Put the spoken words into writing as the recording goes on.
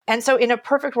And so in a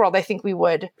perfect world, I think we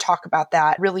would talk about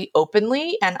that really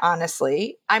openly and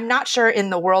honestly. I'm not sure in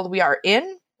the world we are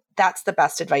in, that's the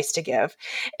best advice to give.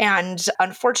 And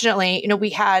unfortunately,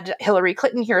 we had Hillary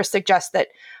Clinton here suggest that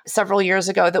several years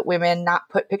ago that women not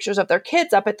put pictures of their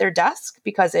kids up at their desk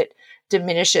because it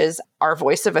diminishes our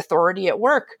voice of authority at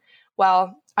work.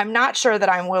 Well, I'm not sure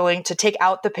that I'm willing to take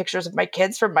out the pictures of my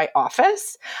kids from my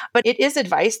office, but it is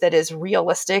advice that is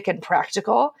realistic and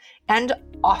practical and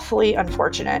awfully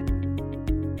unfortunate.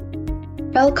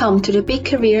 Welcome to the Big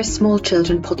Career Small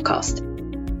Children podcast.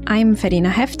 I'm Verena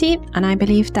Hefti, and I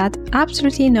believe that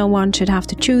absolutely no one should have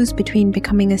to choose between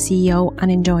becoming a CEO and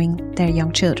enjoying their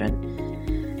young children.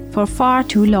 For far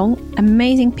too long,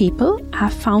 amazing people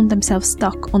have found themselves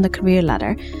stuck on the career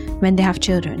ladder when they have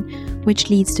children, which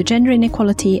leads to gender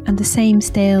inequality and the same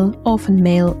stale, often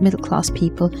male, middle-class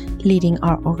people leading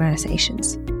our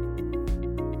organizations.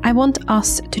 I want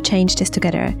us to change this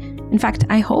together. In fact,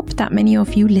 I hope that many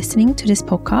of you listening to this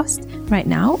podcast right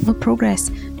now will progress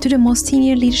to the most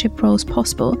senior leadership roles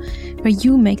possible, where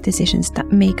you make decisions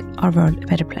that make our world a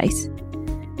better place.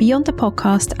 Beyond the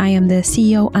podcast, I am the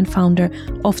CEO and founder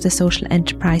of the social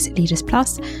enterprise Leaders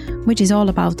Plus, which is all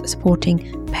about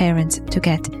supporting parents to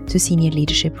get to senior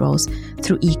leadership roles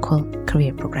through equal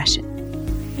career progression.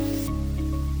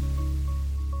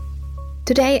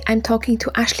 Today, I'm talking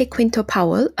to Ashley Quinto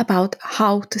Powell about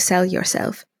how to sell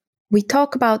yourself. We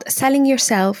talk about selling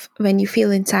yourself when you feel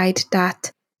inside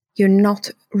that you're not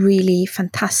really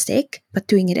fantastic, but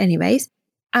doing it anyways.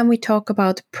 And we talk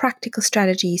about practical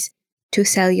strategies to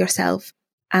sell yourself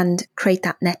and create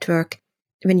that network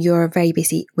when you're very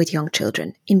busy with young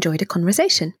children. Enjoy the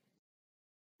conversation.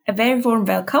 A very warm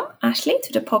welcome, Ashley,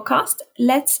 to the podcast.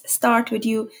 Let's start with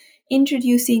you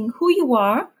introducing who you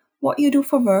are, what you do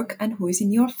for work, and who is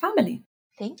in your family.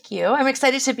 Thank you. I'm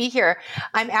excited to be here.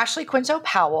 I'm Ashley Quinto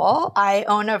Powell. I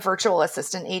own a virtual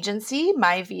assistant agency,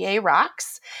 My VA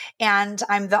Rocks, and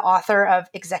I'm the author of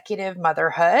Executive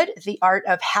Motherhood, The Art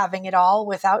of Having It All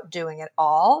Without Doing It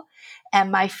All.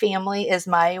 And my family is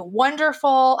my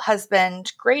wonderful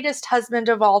husband, greatest husband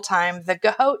of all time, the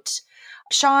GOAT,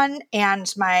 Sean,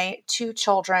 and my two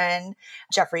children,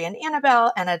 Jeffrey and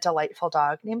Annabelle, and a delightful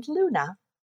dog named Luna.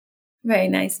 Very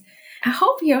nice. I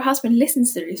hope your husband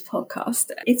listens to this podcast.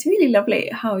 It's really lovely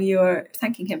how you're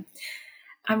thanking him.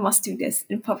 I must do this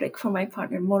in public for my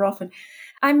partner more often.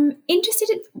 I'm interested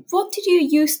in what did you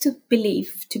used to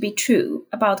believe to be true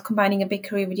about combining a big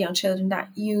career with young children that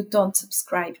you don't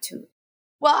subscribe to?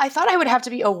 Well, I thought I would have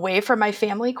to be away from my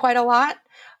family quite a lot.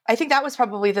 I think that was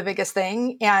probably the biggest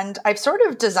thing. And I've sort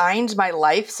of designed my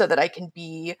life so that I can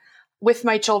be with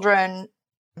my children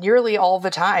nearly all the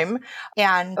time.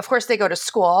 And of course, they go to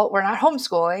school. We're not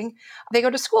homeschooling. They go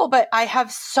to school, but I have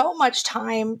so much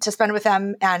time to spend with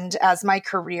them. And as my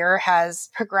career has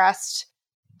progressed,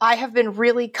 I have been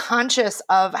really conscious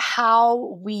of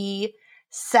how we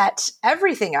set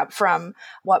everything up, from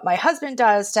what my husband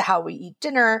does to how we eat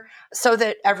dinner, so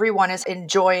that everyone is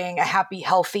enjoying a happy,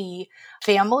 healthy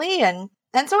family. And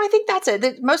so I think that's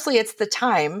it. Mostly it's the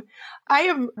time. I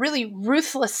am really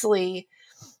ruthlessly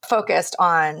focused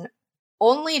on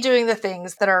only doing the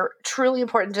things that are truly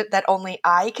important that only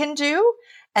I can do.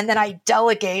 And then I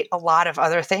delegate a lot of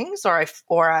other things,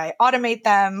 or I automate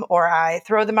them, or I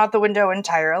throw them out the window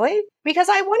entirely, because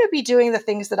I want to be doing the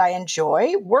things that I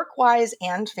enjoy, work-wise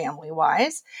and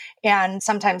family-wise. And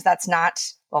sometimes that's not,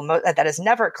 that is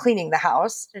never cleaning the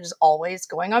house. It is always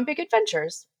going on big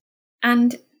adventures.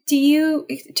 And do you,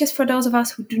 just for those of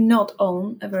us who do not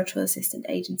own a virtual assistant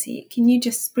agency, can you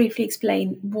just briefly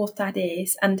explain what that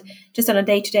is, and just on a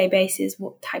day-to-day basis,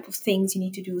 what type of things you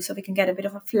need to do so we can get a bit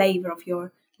of a flavor of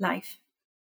your life?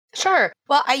 Sure.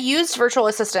 Well, I used virtual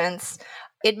assistants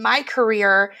in my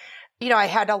career. I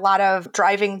had a lot of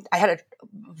driving. I had a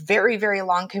very, very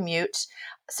long commute.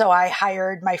 So I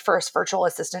hired my first virtual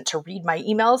assistant to read my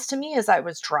emails to me as I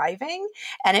was driving,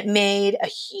 and it made a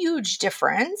huge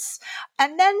difference.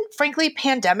 And then, frankly,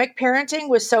 pandemic parenting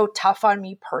was so tough on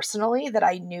me personally that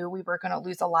I knew we were going to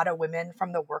lose a lot of women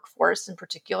from the workforce in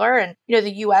particular. And,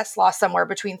 the U.S. lost somewhere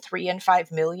between 3 and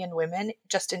 5 million women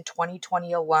just in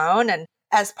 2020 alone. And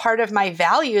as part of my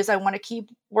values, I want to keep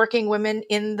working women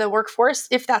in the workforce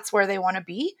if that's where they want to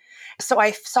be. So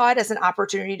I saw it as an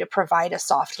opportunity to provide a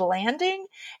soft landing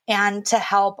and to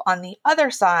help on the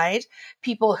other side,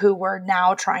 people who were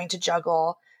now trying to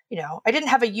juggle. I didn't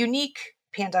have a unique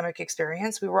pandemic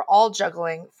experience. We were all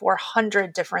juggling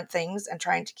 400 different things and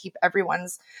trying to keep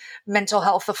everyone's mental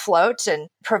health afloat and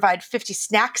provide 50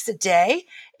 snacks a day.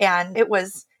 And it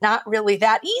was not really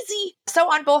that easy.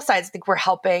 So on both sides, I think we're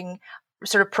helping.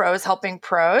 sort of pros helping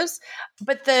pros.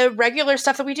 But the regular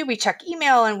stuff that we do, we check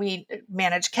email and we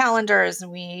manage calendars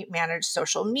and we manage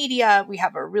social media. We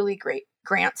have a really great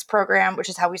grants program, which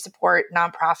is how we support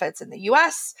nonprofits in the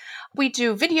US. We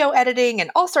do video editing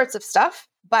and all sorts of stuff.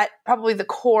 But probably the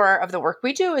core of the work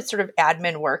we do is sort of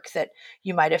admin work that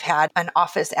you might have had an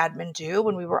office admin do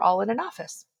when we were all in an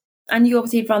office. And you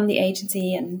obviously run the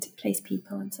agency and place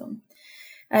people and so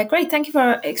on. Great, thank you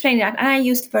for explaining that. And I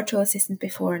used virtual assistants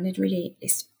before, and it really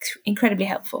is incredibly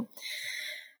helpful.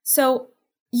 So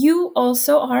you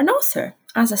also are an author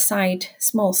as a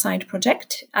small side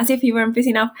project, as if you weren't busy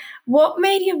enough. What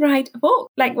made you write a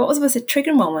book? Like, what was a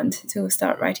trigger moment to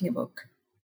start writing a book?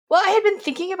 Well, I had been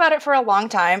thinking about it for a long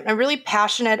time. I'm really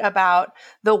passionate about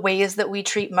the ways that we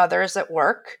treat mothers at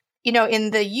work.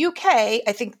 In the UK,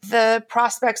 I think the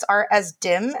prospects are as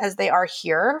dim as they are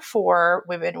here for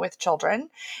women with children.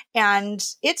 And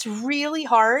it's really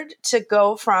hard to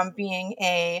go from being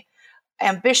an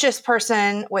ambitious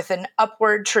person with an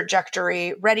upward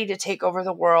trajectory, ready to take over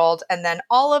the world, and then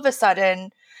all of a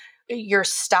sudden, you're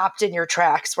stopped in your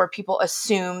tracks where people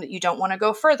assume that you don't want to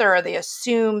go further, or they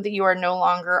assume that you are no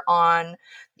longer on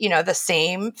the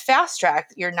same fast track,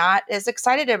 that you're not as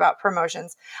excited about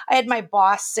promotions. I had my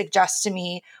boss suggest to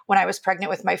me when I was pregnant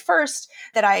with my first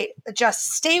that I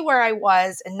just stay where I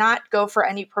was and not go for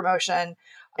any promotion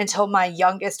until my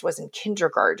youngest was in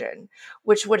kindergarten,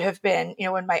 which would have been,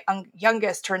 when my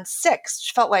youngest turned 6.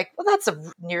 She felt like, well, that's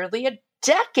nearly a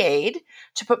decade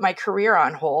to put my career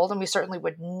on hold. And we certainly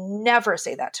would never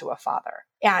say that to a father.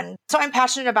 And so I'm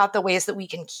passionate about the ways that we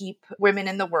can keep women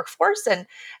in the workforce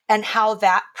and how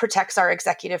that protects our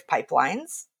executive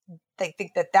pipelines. I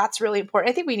think that that's really important.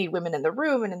 I think we need women in the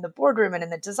room and in the boardroom and in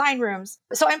the design rooms.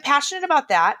 So I'm passionate about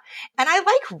that. And I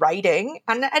like writing,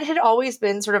 and it had always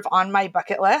been sort of on my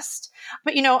bucket list.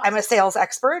 But, I'm a sales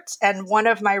expert. And one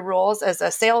of my rules as a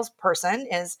salesperson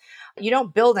is you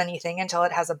don't build anything until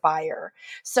it has a buyer.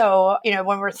 So,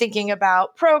 when we're thinking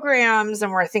about programs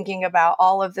and we're thinking about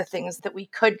all of the things that we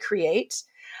could create,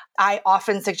 I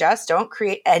often suggest don't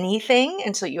create anything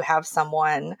until you have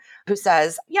someone who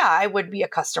says, yeah, I would be a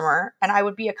customer, and I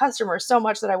would be a customer so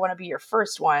much that I want to be your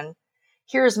first one.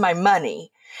 Here's my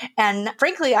money. And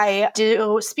frankly, I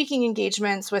do speaking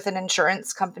engagements with an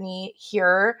insurance company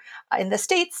here in the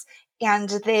States, and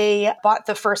they bought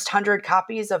the first 100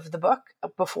 copies of the book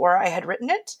before I had written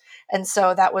it. And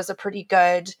so that was a pretty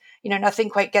good, nothing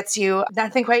quite pokes you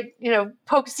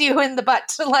in the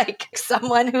butt like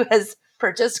someone who has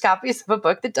purchased copies of a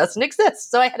book that doesn't exist.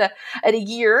 So I had a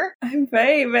year. I'm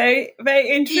very, very,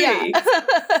 very intrigued.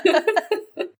 Yeah.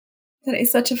 That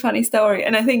is such a funny story.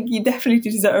 And I think you definitely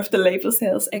deserve the label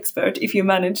sales expert if you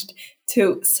managed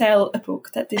to sell a book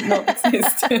that did not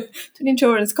exist to an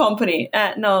insurance company.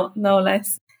 No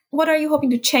less. What are you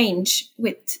hoping to change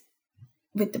with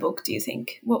the book, do you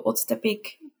think? What's the big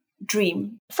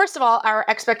dream? First of all, our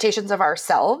expectations of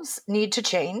ourselves need to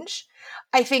change.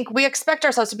 I think we expect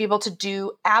ourselves to be able to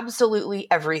do absolutely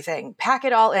everything, pack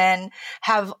it all in,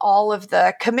 have all of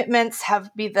the commitments,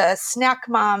 be the snack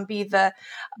mom, be the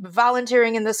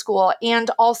volunteering in the school, and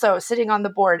also sitting on the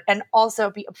board, and also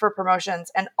be up for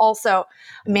promotions, and also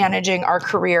managing our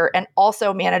career, and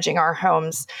also managing our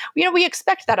homes. We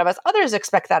expect that of us. Others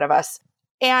expect that of us.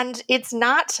 And it's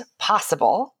not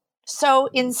possible. So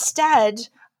instead,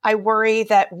 I worry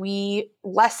that we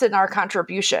lessen our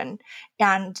contribution,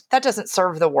 and that doesn't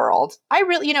serve the world. I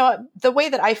really, the way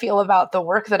that I feel about the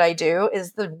work that I do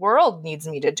is the world needs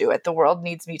me to do it. The world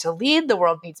needs me to lead. The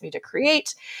world needs me to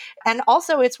create. And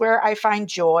also it's where I find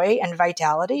joy and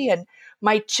vitality. And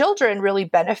my children really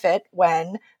benefit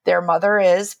when their mother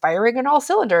is firing on all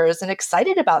cylinders and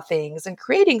excited about things and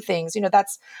creating things.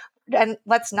 And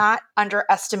let's not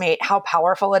underestimate how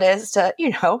powerful it is to,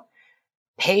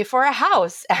 pay for a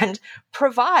house and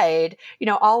provide,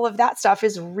 all of that stuff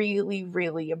is really,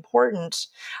 really important.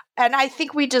 And I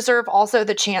think we deserve also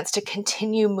the chance to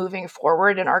continue moving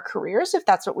forward in our careers if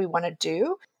that's what we want to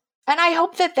do. And I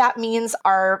hope that means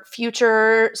our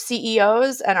future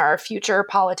CEOs and our future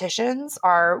politicians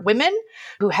are women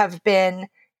who have been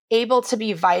able to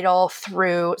be vital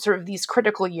through sort of these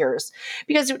critical years.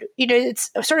 Because, it's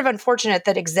sort of unfortunate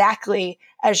that exactly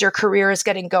as your career is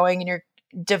getting going and you're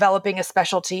developing a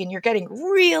specialty and you're getting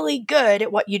really good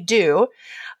at what you do,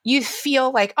 you feel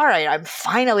like, all right, I'm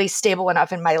finally stable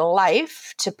enough in my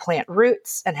life to plant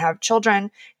roots and have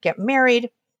children, get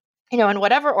married, in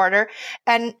whatever order.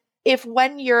 And if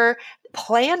when you're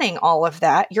planning all of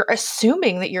that, you're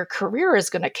assuming that your career is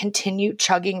going to continue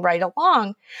chugging right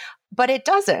along, but it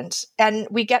doesn't. And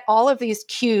we get all of these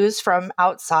cues from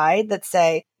outside that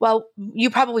say, well, you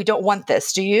probably don't want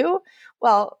this, do you?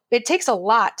 Well, it takes a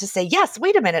lot to say, yes,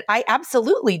 wait a minute, I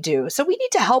absolutely do. So we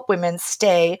need to help women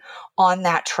stay on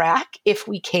that track if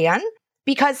we can,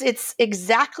 because it's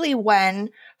exactly when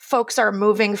folks are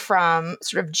moving from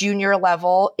sort of junior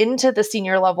level into the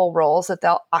senior level roles that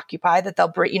they'll occupy, that they'll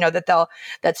bring,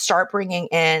 that start bringing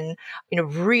in,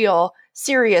 real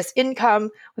serious income,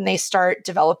 when they start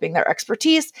developing their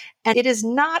expertise. And it is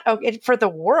not okay for the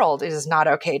world. It is not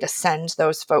okay to send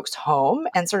those folks home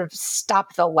and sort of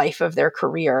stop the life of their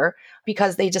career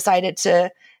because they decided to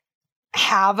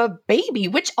have a baby,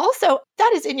 which also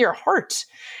that is in your heart.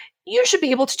 You should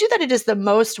be able to do that. It is the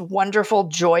most wonderful,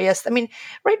 joyous.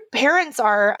 Right? Parents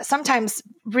are sometimes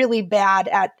really bad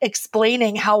at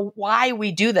explaining why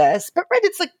we do this, but right,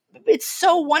 it's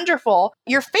so wonderful.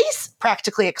 Your face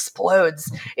practically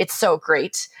explodes. It's so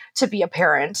great to be a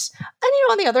parent. And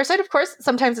on the other side, of course,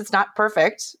 sometimes it's not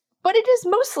perfect, but it is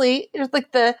mostly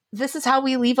this is how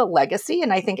we leave a legacy.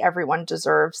 And I think everyone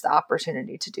deserves the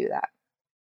opportunity to do that.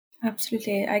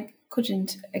 Absolutely. I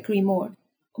couldn't agree more.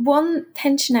 One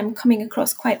tension I'm coming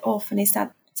across quite often is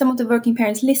that some of the working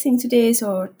parents listening to this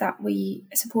or that we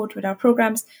support with our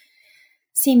programs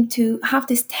seem to have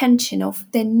this tension of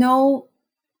they know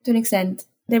to an extent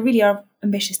they really are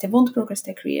ambitious, they want to progress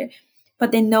their career,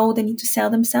 but they know they need to sell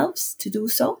themselves to do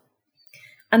so.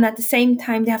 And at the same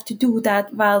time, they have to do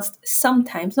that whilst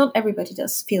sometimes, not everybody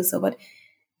does feel so, but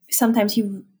sometimes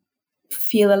you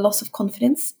feel a loss of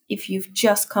confidence if you've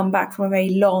just come back from a very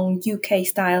long UK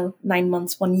style 9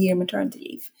 months, 1 year maternity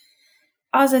leave.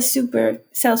 As a super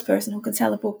salesperson who can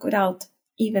sell a book without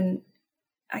even,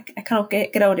 I cannot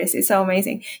get over this, it's so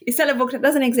amazing. You sell a book that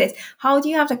doesn't exist. How do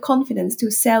you have the confidence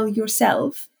to sell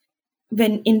yourself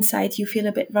when inside you feel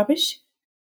a bit rubbish?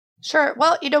 Sure.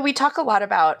 Well, we talk a lot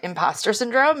about imposter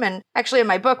syndrome. And actually in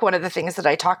my book, one of the things that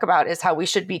I talk about is how we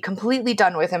should be completely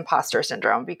done with imposter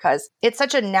syndrome, because it's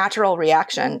such a natural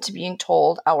reaction to being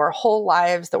told our whole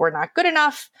lives that we're not good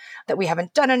enough, that we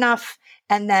haven't done enough.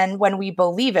 And then when we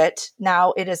believe it,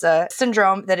 now it is a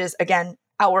syndrome that is, again,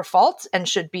 our fault and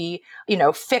should be,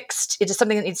 fixed. It is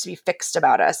something that needs to be fixed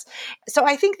about us. So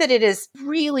I think that it is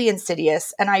really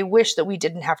insidious, and I wish that we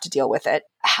didn't have to deal with it.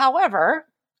 However,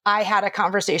 I had a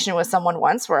conversation with someone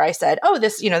once where I said,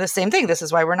 the same thing. This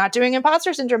is why we're not doing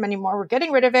imposter syndrome anymore. We're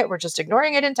getting rid of it. We're just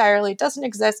ignoring it entirely. It doesn't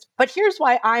exist. But here's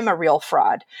why I'm a real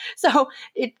fraud. So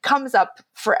it comes up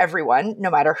for everyone,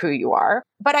 no matter who you are.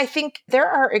 But I think there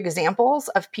are examples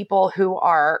of people who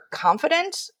are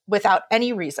confident without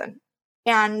any reason.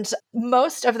 And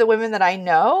most of the women that I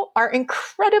know are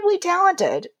incredibly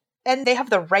talented. And they have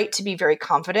the right to be very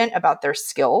confident about their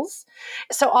skills.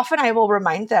 So often I will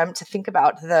remind them to think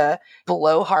about the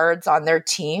blowhards on their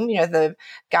team, the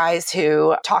guys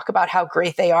who talk about how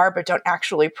great they are, but don't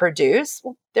actually produce.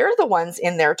 Well, they're the ones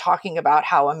in there talking about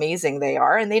how amazing they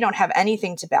are, and they don't have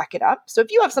anything to back it up. So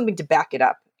if you have something to back it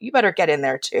up, you better get in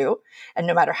there too. And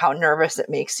no matter how nervous it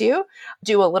makes you,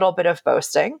 do a little bit of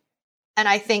boasting. And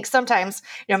I think sometimes,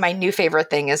 my new favorite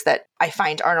thing is that I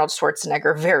find Arnold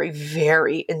Schwarzenegger very,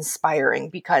 very inspiring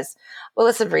because, well,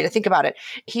 listen, Rita, think about it.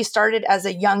 He started as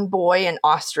a young boy in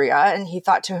Austria and he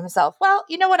thought to himself, well,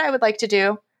 you know what I would like to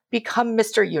do? Become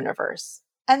Mr. Universe.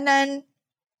 And then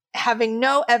having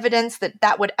no evidence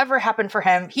that would ever happen for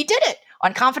him, he did it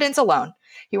on confidence alone.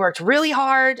 He worked really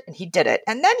hard and he did it.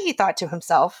 And then he thought to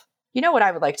himself, you know what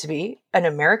I would like to be? An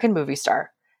American movie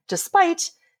star,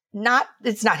 despite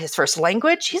it's not his first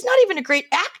language. He's not even a great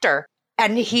actor.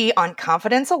 And he, on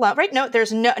confidence alone, right? No,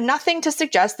 there's nothing to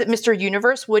suggest that Mr.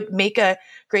 Universe would make a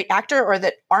great actor or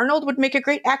that Arnold would make a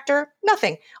great actor.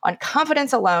 Nothing. On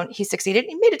confidence alone, he succeeded.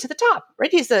 He made it to the top, right?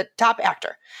 He's a top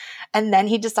actor. And then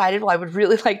he decided, well, I would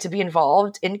really like to be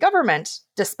involved in government,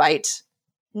 despite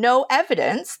no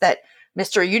evidence that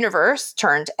Mr. Universe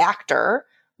turned actor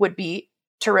would be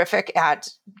terrific at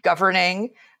governing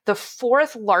the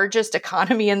fourth largest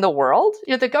economy in the world.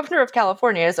 The governor of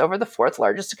California is over the fourth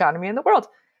largest economy in the world.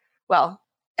 Well,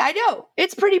 I know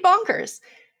it's pretty bonkers,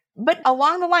 but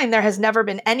along the line, there has never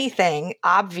been anything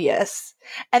obvious.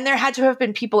 And there had to have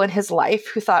been people in his life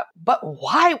who thought, but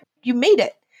why? You made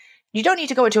it. You don't need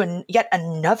to go into yet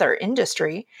another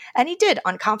industry. And he did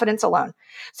on confidence alone.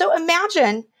 So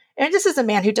imagine, and this is a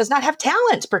man who does not have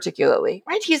talent particularly,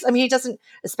 right? He doesn't,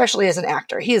 especially as an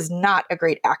actor, he is not a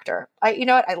great actor. I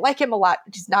like him a lot,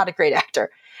 but he's not a great actor.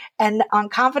 And on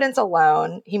confidence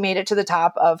alone, he made it to the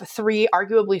top of 3,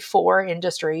 arguably 4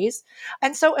 industries.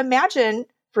 And so imagine,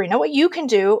 Verena, what you can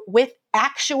do with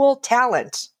actual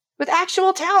talent. With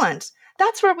actual talent.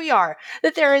 That's where we are,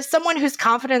 that there is someone whose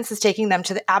confidence is taking them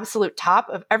to the absolute top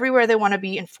of everywhere they want to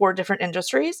be in 4 different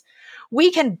industries.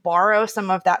 We can borrow some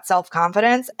of that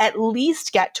self-confidence, at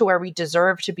least get to where we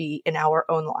deserve to be in our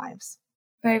own lives.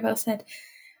 Very well said.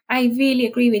 I really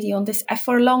agree with you on this.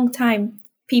 For a long time,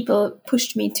 people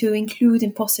pushed me to include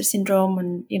imposter syndrome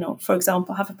and, for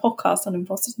example, have a podcast on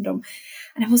imposter syndrome.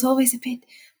 And I was always a bit,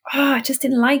 I just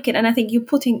didn't like it. And I think you're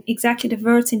putting exactly the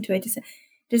words into it.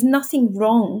 There's nothing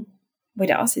wrong with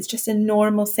us. It's just a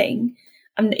normal thing.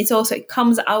 And it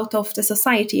comes out of the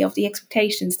society, of the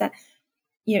expectations that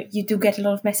you do get a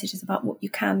lot of messages about what you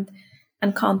can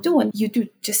and can't do. And you do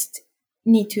just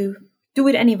need to do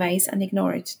it anyways and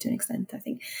ignore it to an extent, I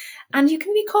think. And you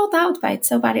can be called out by it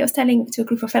so badly. I was telling to a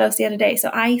group of fellows the other day. So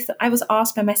I was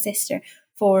asked by my sister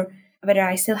for whether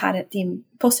I still had the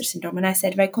imposter syndrome. And I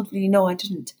said very confidently, no, I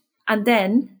didn't. And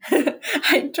then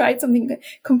I tried something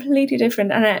completely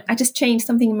different. And I just changed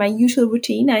something in my usual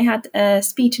routine. I had a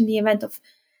speech in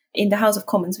the House of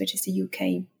Commons, which is the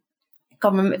UK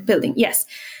government building. Yes,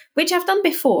 which I've done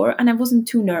before and I wasn't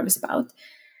too nervous about.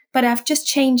 But I've just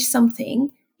changed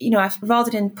something.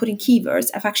 Rather than putting keywords,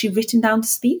 I've actually written down the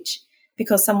speech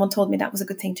because someone told me that was a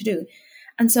good thing to do.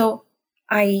 And so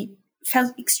I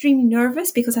felt extremely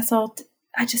nervous because I thought,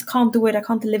 I just can't do it. I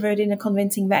can't deliver it in a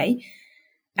convincing way.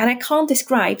 And I can't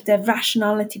describe the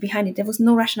rationality behind it. There was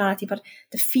no rationality, but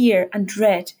the fear and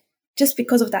dread, just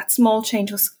because of that small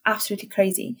change, was absolutely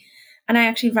crazy. And I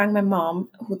actually rang my mom,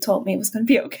 who told me it was going to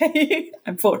be okay.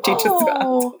 I'm 40 just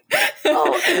about.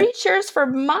 3 cheers for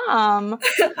mom.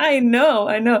 I know.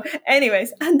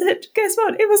 Anyways, and then guess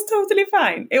what? It was totally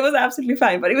fine. It was absolutely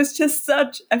fine. But it was just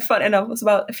such a fun. And it was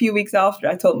about a few weeks after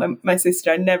I told my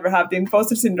sister I never have the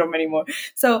imposter syndrome anymore.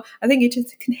 So I think it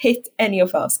just can hit any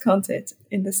of us, can't it?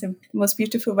 In the most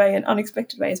beautiful way and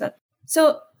unexpected way as well.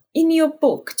 So in your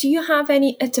book, do you have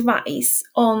any advice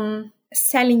on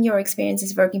selling your experience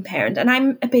as a working parent? And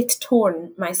I'm a bit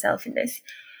torn myself in this.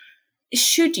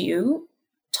 Should you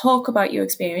talk about your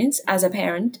experience as a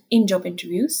parent in job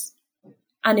interviews?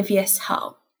 And if yes,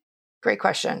 how? Great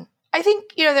question. I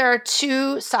think, there are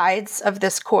 2 sides of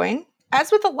this coin. As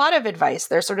with a lot of advice,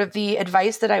 there's sort of the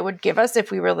advice that I would give us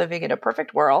if we were living in a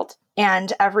perfect world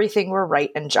and everything were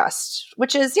right and just,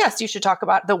 which is, yes, you should talk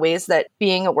about the ways that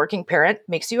being a working parent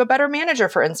makes you a better manager,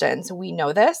 for instance. We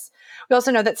know this. We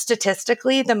also know that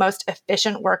statistically, the most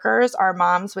efficient workers are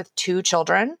moms with 2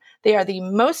 children. They are the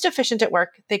most efficient at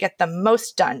work. They get the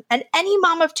most done. And any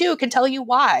mom of 2 can tell you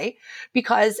why,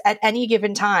 because at any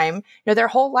given time, their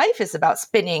whole life is about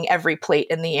spinning every plate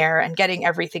in the air and getting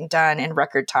everything done in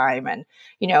record time and,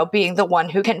 being the one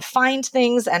who can find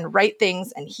things and write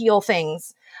things and heal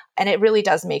things. And it really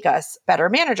does make us better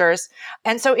managers.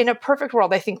 And so in a perfect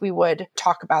world, I think we would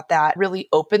talk about that really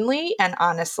openly and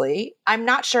honestly. I'm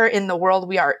not sure in the world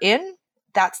we are in,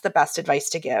 that's the best advice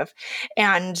to give.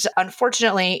 And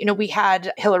unfortunately, we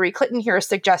had Hillary Clinton here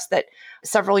suggest that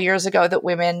several years ago that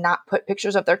women not put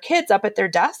pictures of their kids up at their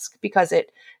desk because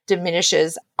it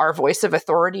diminishes our voice of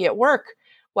authority at work.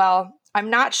 Well, I'm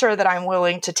not sure that I'm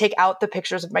willing to take out the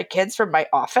pictures of my kids from my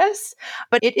office,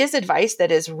 but it is advice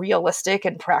that is realistic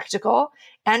and practical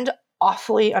and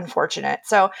awfully unfortunate.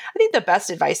 So I think the best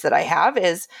advice that I have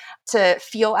is to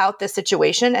feel out the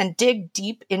situation and dig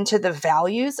deep into the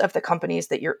values of the companies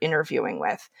that you're interviewing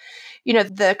with.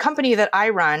 The company that I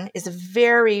run is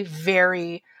very,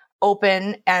 very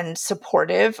open and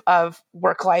supportive of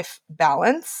work-life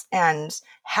balance and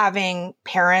having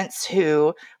parents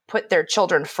who put their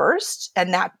children first.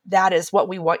 And that is what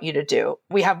we want you to do.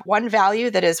 We have one value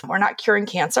that is we're not curing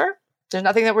cancer. There's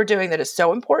nothing that we're doing that is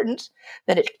so important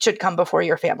that it should come before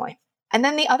your family. And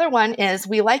then the other one is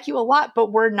we like you a lot,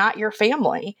 but we're not your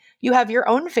family. You have your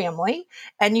own family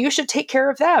and you should take care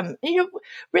of them.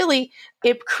 Really,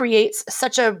 it creates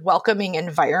such a welcoming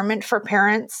environment for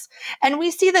parents. And we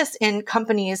see this in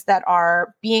companies that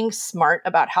are being smart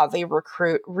about how they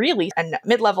recruit really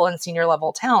mid-level and senior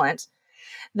level talent,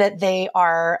 that they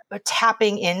are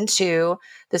tapping into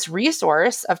this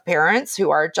resource of parents who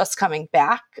are just coming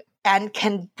back and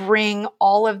can bring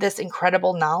all of this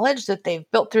incredible knowledge that they've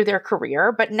built through their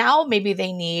career. But now maybe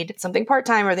they need something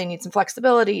part-time or they need some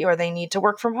flexibility or they need to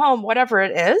work from home, whatever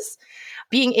it is.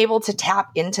 Being able to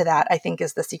tap into that, I think,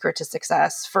 is the secret to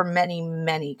success for many,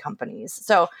 many companies.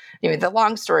 So anyway, the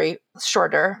long story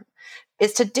shorter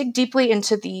is to dig deeply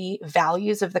into the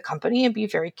values of the company and be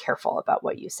very careful about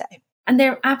what you say. And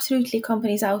there are absolutely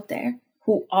companies out there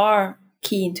who are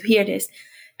keen to hear this.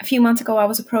 A few months ago, I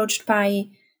was approached by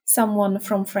someone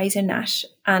from Fraser Nash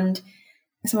and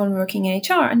someone working in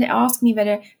HR, and they asked me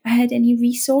whether I had any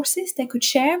resources they could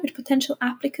share with potential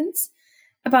applicants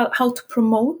about how to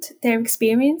promote their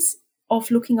experience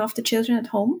of looking after children at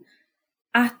home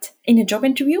in a job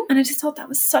interview. And I just thought that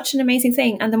was such an amazing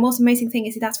thing. And the most amazing thing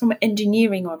is that's from an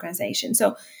engineering organization.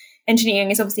 So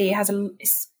engineering is obviously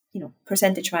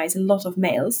percentage-wise, a lot of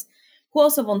males who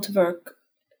also want to work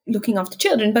looking after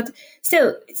children, but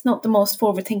still, it's not the most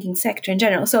forward-thinking sector in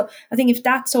general. So I think if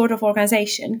that sort of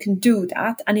organization can do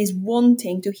that and is wants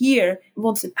to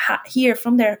hear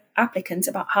from their applicants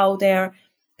about how they're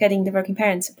getting the working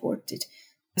parents supported,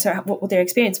 what their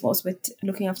experience was with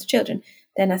looking after children,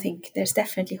 then I think there's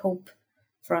definitely hope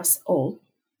for us all.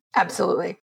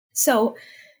 Absolutely. So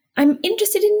I'm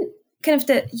interested in kind of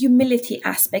the humility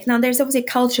aspect. Now, there's obviously a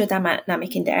cultural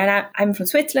dynamic in there. And I'm from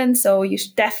Switzerland, so you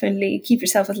should definitely keep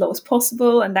yourself as low as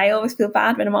possible. And I always feel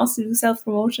bad when I'm asked to do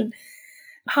self-promotion.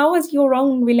 How has your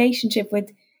own relationship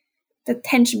with the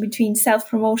tension between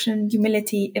self-promotion and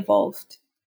humility evolved?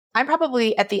 I'm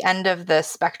probably at the end of the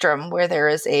spectrum where there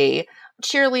is a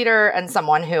cheerleader and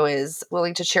someone who is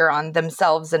willing to cheer on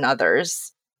themselves and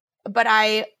others. But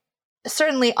I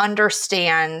certainly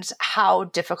understand how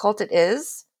difficult it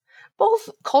is, both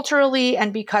culturally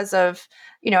and because of,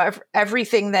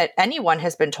 everything that anyone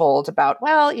has been told about,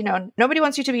 nobody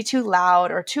wants you to be too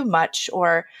loud or too much,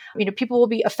 or, people will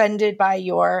be offended by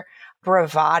your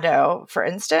bravado, for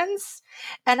instance.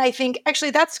 And I think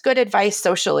actually that's good advice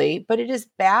socially, but it is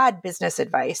bad business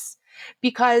advice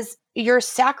because you're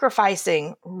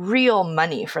sacrificing real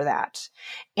money for that.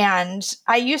 And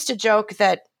I used to joke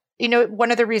that, one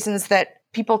of the reasons that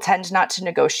people tend not to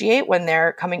negotiate when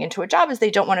they're coming into a job is they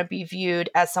don't want to be viewed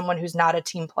as someone who's not a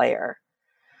team player.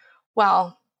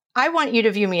 Well, I want you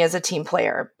to view me as a team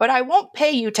player, but I won't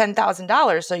pay you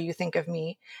 $10,000 so you think of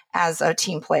me as a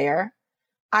team player.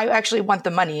 I actually want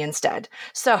the money instead.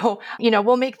 So,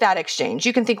 we'll make that exchange.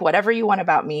 You can think whatever you want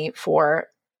about me for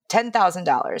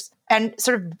 $10,000, and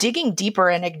sort of digging deeper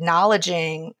and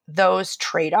acknowledging those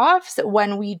trade-offs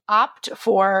when we opt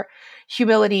for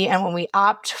humility and when we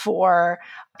opt for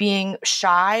being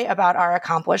shy about our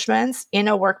accomplishments in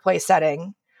a workplace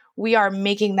setting, we are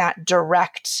making that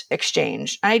direct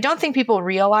exchange. And I don't think people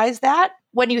realize that.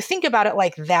 When you think about it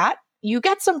like that, you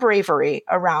get some bravery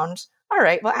around, all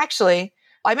right, well, actually,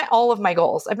 I met all of my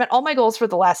goals. I've met all my goals for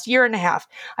the last year and a half.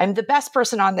 I'm the best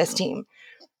person on this team.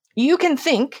 You can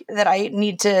think that I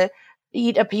need to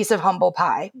eat a piece of humble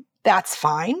pie. That's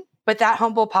fine. But that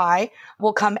humble pie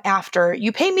will come after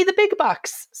you pay me the big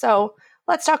bucks. So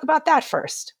let's talk about that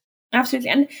first. Absolutely.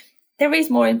 And there is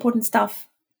more important stuff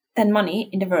than money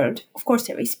in the world. Of course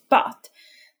there is. But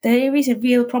there is a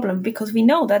real problem because we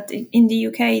know that in the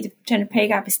UK, the gender pay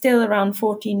gap is still around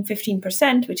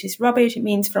 14-15%, which is rubbish. It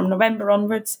means from November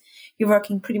onwards, you're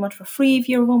working pretty much for free if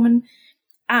you're a woman.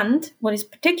 And what is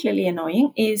particularly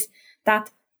annoying is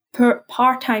that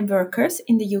part-time workers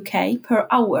in the UK per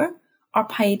hour are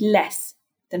paid less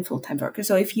than full-time workers.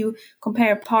 So if you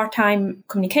compare part-time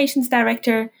communications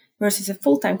director versus a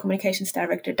full-time communications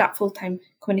director, that full-time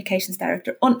communications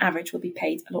director on average will be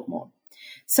paid a lot more.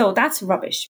 So that's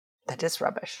rubbish. That is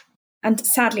rubbish. And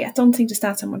sadly, I don't think the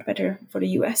stats are much better for the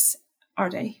US, are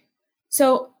they?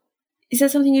 So is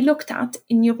that something you looked at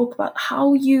in your book about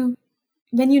how you,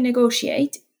 when you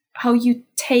negotiate, how you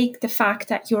take the fact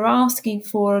that you're asking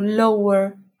for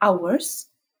lower hours,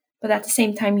 but at the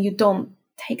same time you don't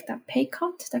take that pay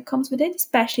cut that comes with it,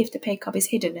 especially if the pay cut is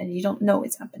hidden and you don't know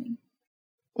it's happening?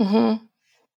 Mm-hmm.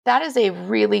 That is a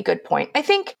really good point. I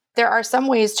think there are some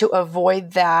ways to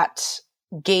avoid that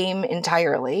game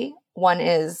entirely. One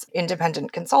is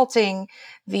independent consulting.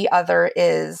 The other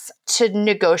is to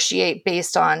negotiate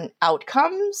based on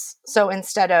outcomes. So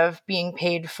instead of being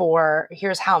paid for,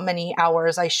 here's how many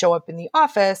hours I show up in the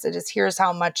office, it is here's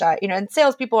how much and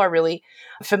salespeople are really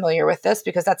familiar with this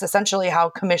because that's essentially how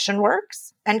commission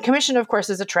works. And commission, of course,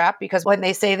 is a trap because when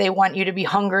they say they want you to be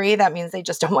hungry, that means they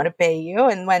just don't want to pay you.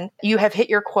 And when you have hit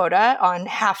your quota on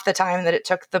half the time that it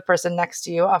took the person next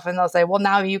to you, often they'll say, well,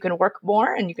 now you can work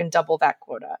more and you can double that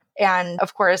quota. And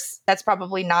of course, that's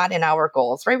probably not in our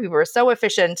goals, right? We were so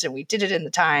efficient and we did it in the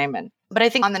time. But I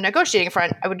think on the negotiating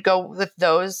front, I would go with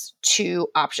those two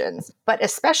options, but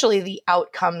especially the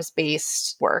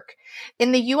outcomes-based work.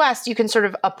 In the US, you can sort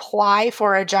of apply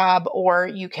for a job or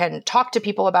you can talk to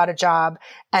people about a job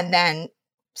and then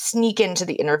sneak into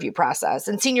the interview process.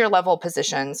 And senior level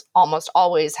positions almost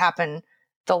always happen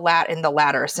in the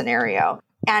latter scenario.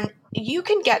 And you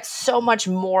can get so much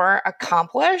more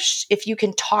accomplished if you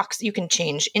can talk, you can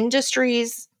change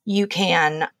industries. You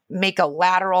can make a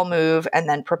lateral move and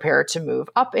then prepare to move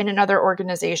up in another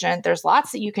organization. There's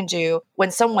lots that you can do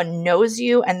when someone knows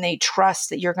you and they trust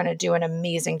that you're going to do an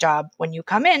amazing job when you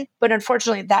come in. But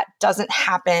unfortunately, that doesn't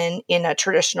happen in a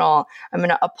traditional, I'm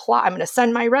going to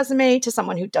send my resume to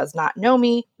someone who does not know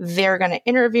me. They're going to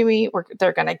interview me, or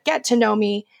they're going to get to know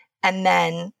me, and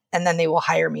then they will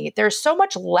hire me. There's so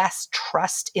much less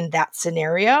trust in that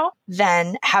scenario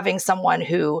than having someone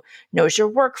who knows your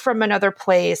work from another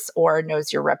place or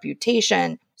knows your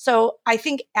reputation. So I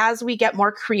think as we get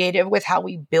more creative with how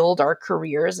we build our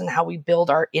careers and how we build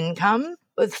our income,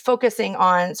 with focusing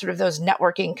on sort of those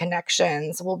networking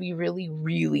connections will be really,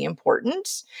 really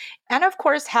important. And of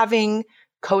course, having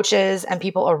coaches and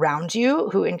people around you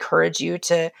who encourage you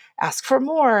to ask for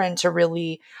more and to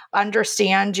really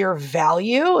understand your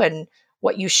value and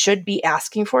what you should be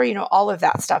asking for. All of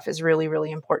that stuff is really, really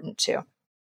important too.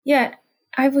 Yeah,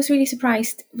 I was really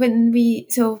surprised when we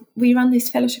run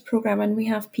this fellowship program, and we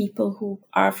have people who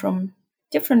are from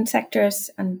different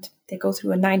sectors, and they go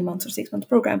through a 9 months or 6 month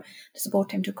program to support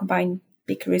them to combine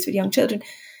big careers with young children.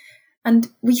 And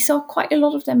we saw quite a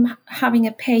lot of them having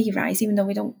a pay rise, even though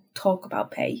we don't talk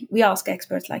about pay. We ask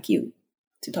experts like you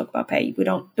to talk about pay. We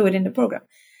don't do it in the program.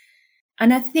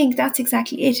 And I think that's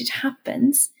exactly it. It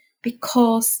happens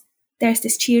because there's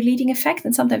this cheerleading effect.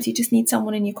 And sometimes you just need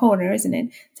someone in your corner, isn't it?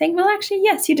 Saying, well, actually,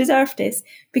 yes, you deserve this,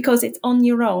 because it's on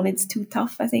your own. It's too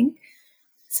tough, I think.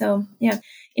 So, yeah,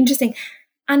 interesting.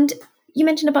 And you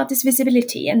mentioned about this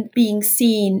visibility and being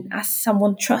seen as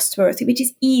someone trustworthy, which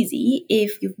is easy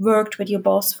if you've worked with your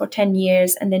boss for 10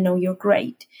 years and they know you're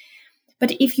great.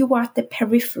 But if you are at the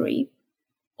periphery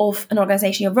of an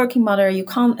organization, you're a working mother, you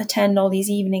can't attend all these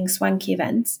evening swanky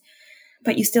events,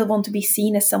 but you still want to be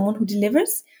seen as someone who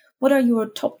delivers, what are your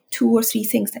top 2 or 3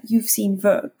 things that you've seen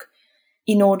work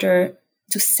in order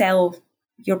to sell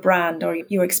your brand or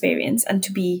your experience and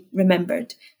to be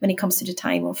remembered when it comes to the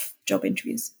time of job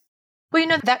interviews?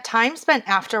 Well, that time spent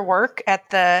after work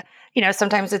at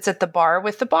sometimes it's at the bar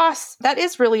with the boss. That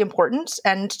is really important.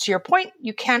 And to your point,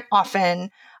 you can't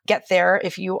often get there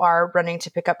if you are running to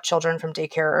pick up children from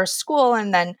daycare or school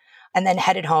and then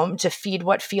headed home to feed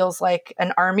what feels like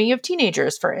an army of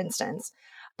teenagers, for instance.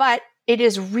 But it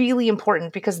is really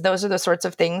important because those are the sorts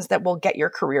of things that will get your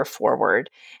career forward.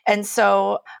 And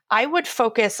so I would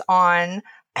focus on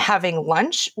having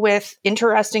lunch with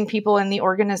interesting people in the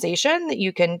organization that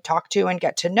you can talk to and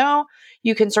get to know.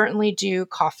 You can certainly do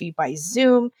coffee by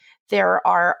Zoom. There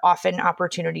are often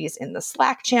opportunities in the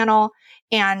Slack channel.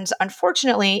 And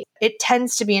unfortunately, it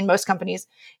tends to be in most companies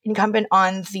incumbent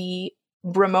on the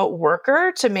remote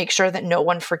worker to make sure that no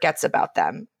one forgets about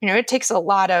them. It takes a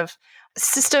lot of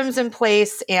systems in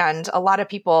place and a lot of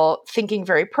people thinking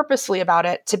very purposefully about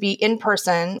it to be in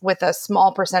person with a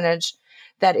small percentage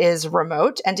that is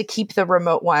remote and to keep the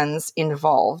remote ones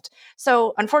involved.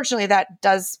 So unfortunately, that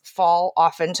does fall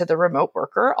often to the remote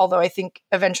worker, although I think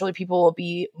eventually people will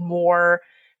be more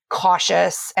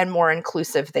cautious and more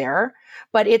inclusive there.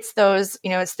 But it's those,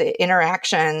 it's the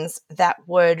interactions that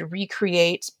would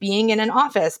recreate being in an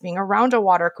office, being around a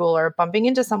water cooler, bumping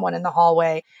into someone in the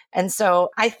hallway. And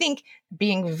so I think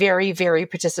being very, very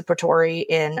participatory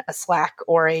in a Slack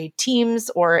or a Teams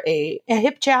or a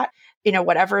HIP chat,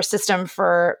 whatever system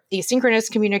for asynchronous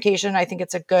communication, I think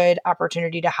it's a good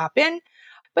opportunity to hop in.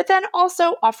 But then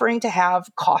also offering to have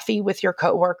coffee with your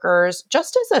coworkers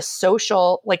just as a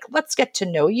social, let's get to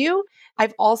know you.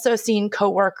 I've also seen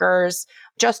coworkers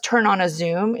just turn on a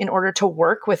Zoom in order to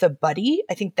work with a buddy.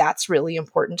 I think that's really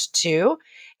important too.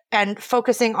 And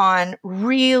focusing on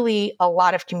really a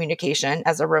lot of communication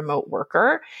as a remote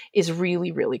worker is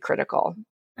really, really critical.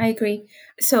 I agree.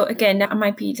 So again, I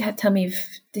might be, tell me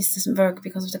if this doesn't work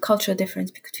because of the cultural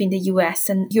difference between the US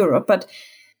and Europe. But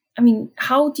I mean,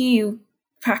 how do you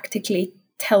practically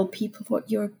tell people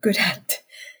what you're good at?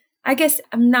 I guess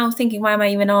I'm now thinking, why am I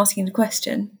even asking the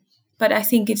question? But I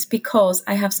think it's because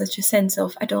I have such a sense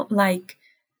of, I don't like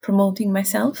promoting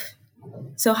myself.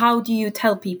 So how do you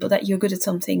tell people that you're good at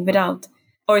something without,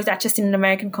 or is that just in an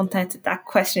American context, that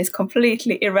question is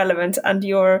completely irrelevant and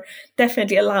you're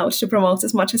definitely allowed to promote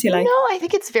as much as you like? No, I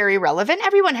think it's very relevant.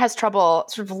 Everyone has trouble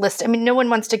sort of no one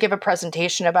wants to give a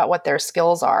presentation about what their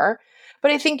skills are. But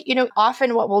I think,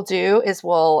 often what we'll do is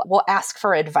we'll ask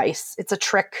for advice. It's a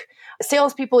trick.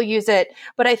 Salespeople use it,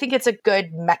 but I think it's a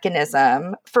good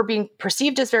mechanism for being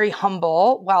perceived as very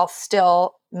humble while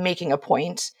still making a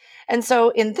point. And so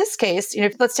in this case,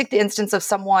 let's take the instance of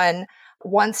someone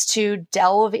wants to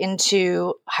delve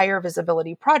into higher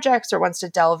visibility projects or wants to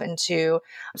delve into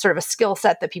sort of a skill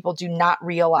set that people do not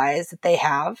realize that they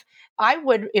have. I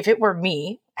would, if it were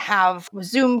me, have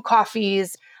Zoom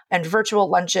coffees and virtual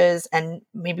lunches and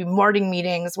maybe morning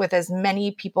meetings with as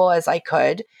many people as I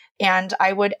could. And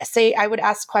I would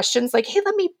ask questions like, hey,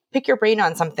 let me pick your brain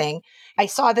on something. I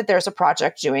saw that there's a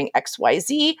project doing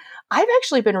XYZ. I've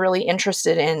actually been really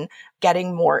interested in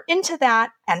getting more into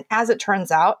that. And as it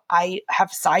turns out, I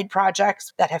have side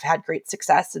projects that have had great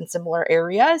success in similar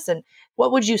areas. And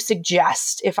what would you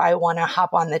suggest if I want to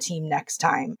hop on the team next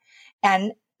time?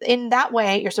 And in that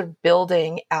way, you're sort of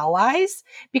building allies,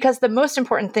 because the most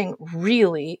important thing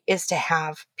really is to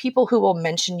have people who will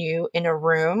mention you in a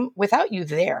room without you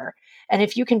there. And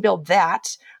if you can build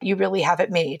that, you really have it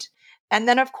made. And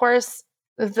then, of course,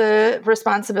 the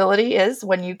responsibility is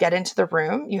when you get into the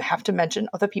room, you have to mention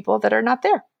other people that are not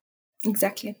there.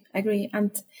 Exactly. I agree.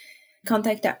 And can't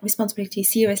take that responsibility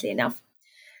seriously enough.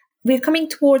 We're coming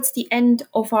towards the end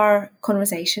of our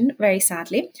conversation, very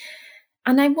sadly.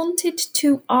 And I wanted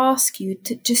to ask you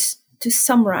to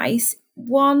summarize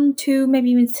 1, 2,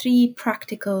 maybe even 3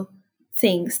 practical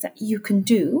things that you can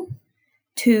do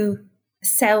to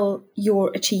sell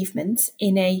your achievements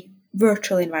in a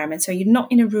virtual environment. So you're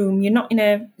not in a room, you're not in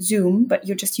a Zoom, but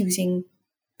you're just using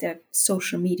the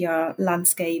social media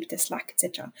landscape, the Slack,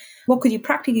 etc. What could you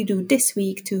practically do this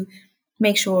week to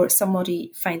make sure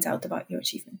somebody finds out about your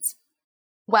achievements?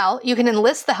 Well, you can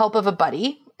enlist the help of a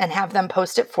buddy and have them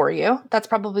post it for you. That's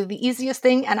probably the easiest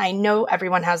thing. And I know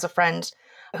everyone has a friend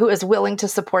who is willing to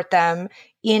support them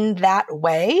in that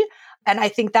way. And I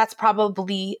think that's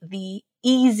probably the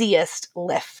easiest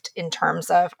lift in terms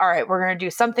of, all right, we're going to do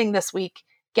something this week.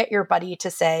 Get your buddy to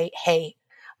say, hey,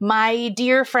 my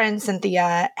dear friend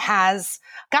Cynthia has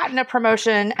gotten a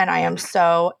promotion and I am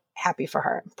so happy for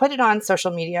her. Put it on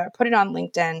social media, put it on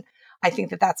LinkedIn. I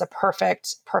think that that's a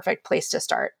perfect place to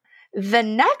start. The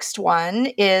next one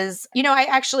is,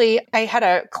 I had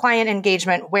a client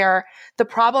engagement where the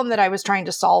problem that I was trying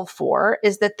to solve for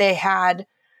is that they had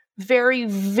very,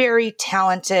 very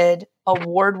talented,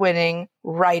 award-winning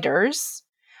writers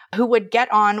who would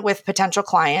get on with potential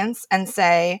clients and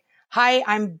say, hi,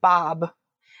 I'm Bob,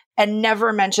 and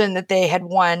never mention that they had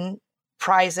won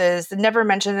prizes, never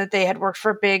mention that they had worked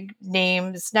for big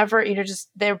names, never, just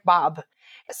they're Bob.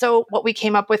 So what we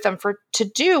came up with them to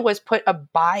do was put a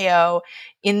bio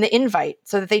in the invite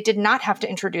so that they did not have to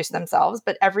introduce themselves,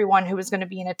 but everyone who was going to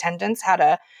be in attendance had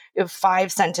a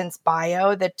 5-sentence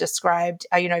bio that described,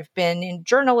 I've been in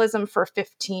journalism for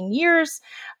 15 years.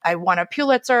 I won a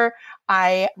Pulitzer.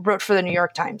 I wrote for the New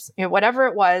York Times, whatever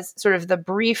it was, sort of the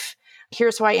brief,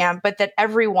 here's who I am, but that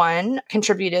everyone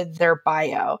contributed their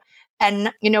bio.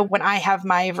 And, when I have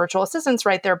my virtual assistants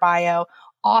write their bio,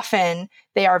 often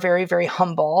they are very, very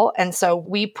humble. And so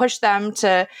we push them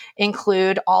to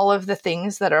include all of the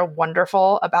things that are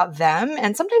wonderful about them.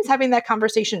 And sometimes having that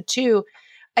conversation too,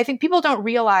 I think people don't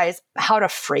realize how to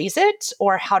phrase it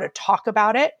or how to talk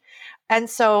about it. And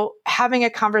so having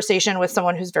a conversation with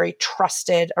someone who's very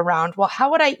trusted around, well, how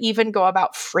would I even go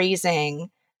about phrasing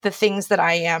the things that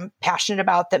I am passionate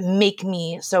about that make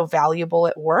me so valuable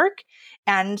at work?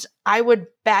 And I would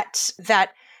bet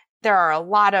that there are a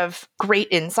lot of great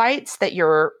insights that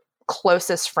your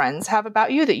closest friends have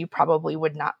about you that you probably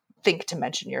would not think to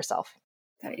mention yourself.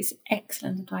 That is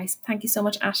excellent advice. Thank you so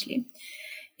much, Ashley.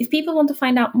 If people want to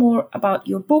find out more about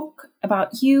your book,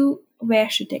 about you, where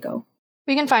should they go?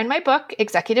 We can find my book,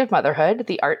 Executive Motherhood,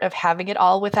 The Art of Having It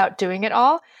All Without Doing It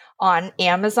All, on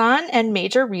Amazon and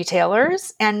major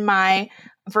retailers. And my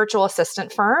virtual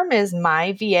assistant firm is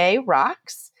My VA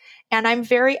Rocks. And I'm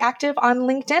very active on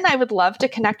LinkedIn. I would love to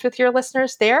connect with your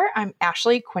listeners there. I'm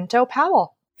Ashley Quinto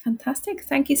Powell. Fantastic.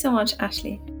 Thank you so much,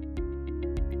 Ashley.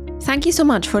 Thank you so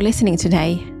much for listening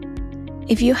today.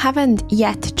 If you haven't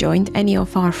yet joined any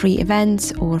of our free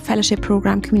events or fellowship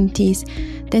program communities,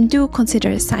 then do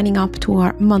consider signing up to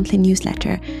our monthly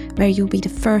newsletter, where you'll be the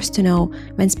first to know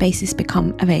when spaces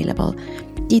become available.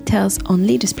 Details on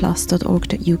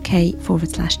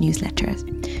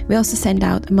leadersplus.org.uk/newsletters. We also send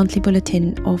out a monthly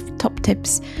bulletin of top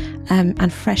tips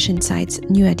and fresh insights,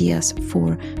 new ideas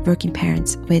for working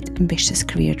parents with ambitious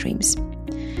career dreams.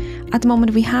 At the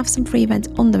moment, we have some free events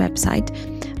on the website,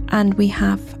 and we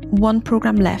have one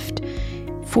program left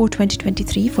for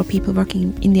 2023 for people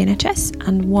working in the NHS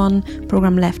and one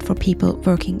program left for people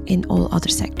working in all other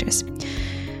sectors.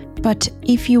 But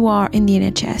if you are in the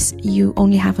NHS, you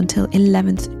only have until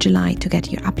 11th July to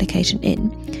get your application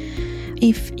in.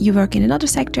 If you work in another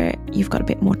sector, you've got a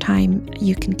bit more time.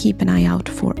 You can keep an eye out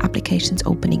for applications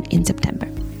opening in September.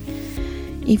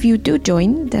 If you do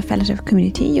join the fellowship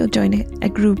community, you'll join a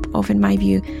group of, in my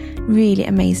view, really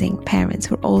amazing parents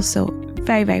who are also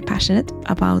very, very passionate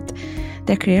about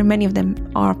their career. Many of them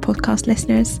are podcast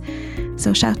listeners.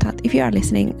 So shout out if you are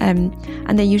listening.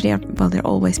 And they usually are, well, they're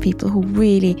always people who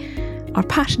really are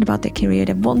passionate about their career.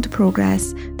 They want to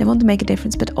progress, they want to make a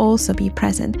difference, but also be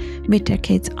present with their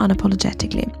kids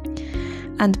unapologetically.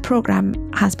 And the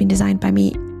program has been designed by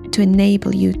me to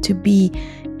enable you to be,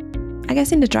 I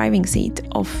guess, in the driving seat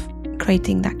of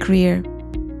creating that career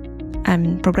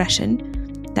progression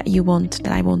that you want,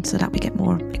 that I want, so that we get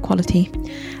more equality,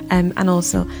 and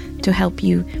also to help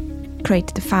you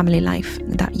create the family life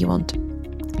that you want,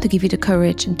 to give you the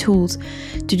courage and tools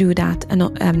to do that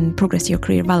and progress your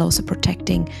career while also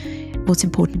protecting what's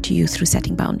important to you through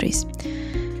setting boundaries.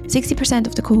 60%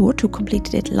 of the cohort who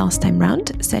completed it last time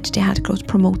round said they had got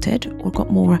promoted or got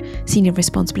more senior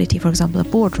responsibility, for example, a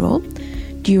board role,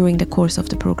 during the course of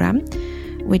the program,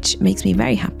 which makes me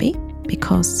very happy,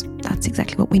 because that's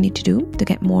exactly what we need to do to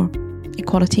get more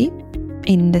equality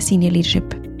in the senior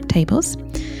leadership tables.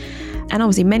 And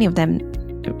obviously many of them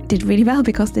did really well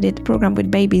because they did the program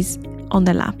with babies on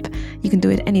their lap. You can do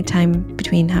it anytime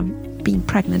between being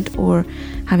pregnant or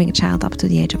having a child up to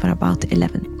the age of about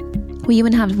 11. We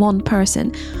even had one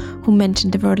person who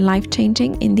mentioned the word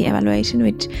life-changing in the evaluation,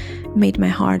 which made my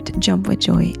heart jump with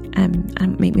joy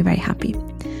and made me very happy.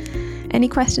 Any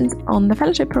questions on the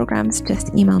fellowship programs,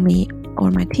 just email me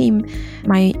or my team.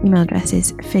 My email address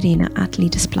is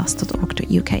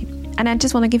ferina@leadersplus.org.uk. And I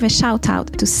just want to give a shout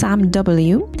out to Sam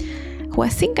W, who I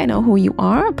think I know who you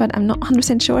are, but I'm not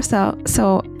 100% sure.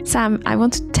 So Sam, I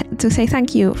want to say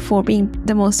thank you for being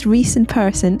the most recent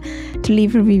person to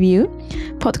leave a review.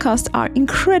 Podcasts are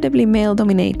incredibly male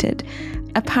dominated.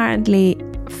 Apparently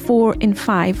 4 in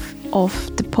 5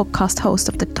 of the podcast hosts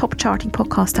of the top charting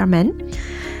podcasts are men.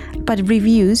 But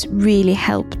reviews really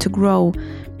help to grow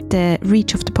the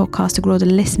reach of the podcast, to grow the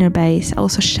listener base.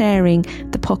 Also sharing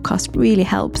the podcast really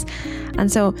helps.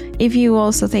 And so if you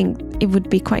also think it would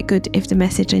be quite good if the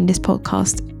message in this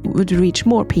podcast would reach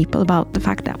more people about the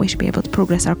fact that we should be able to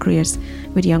progress our careers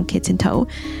with young kids in tow,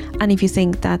 and if you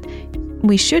think that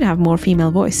we should have more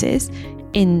female voices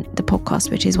in the podcast,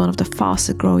 which is one of the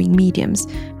fastest growing mediums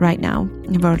right now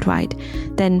worldwide,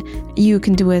 then you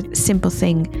can do a simple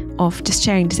thing of just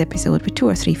sharing this episode with 2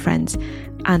 or 3 friends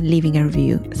and leaving a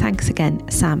review. Thanks again,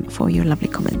 Sam, for your lovely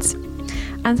comments.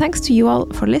 And thanks to you all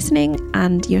for listening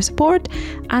and your support.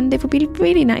 And it would be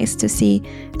really nice to see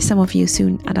some of you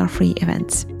soon at our free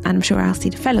events. And I'm sure I'll see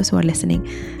the fellows who are listening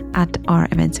at our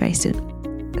events very soon.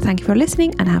 Thank you for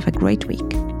listening and have a great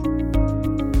week.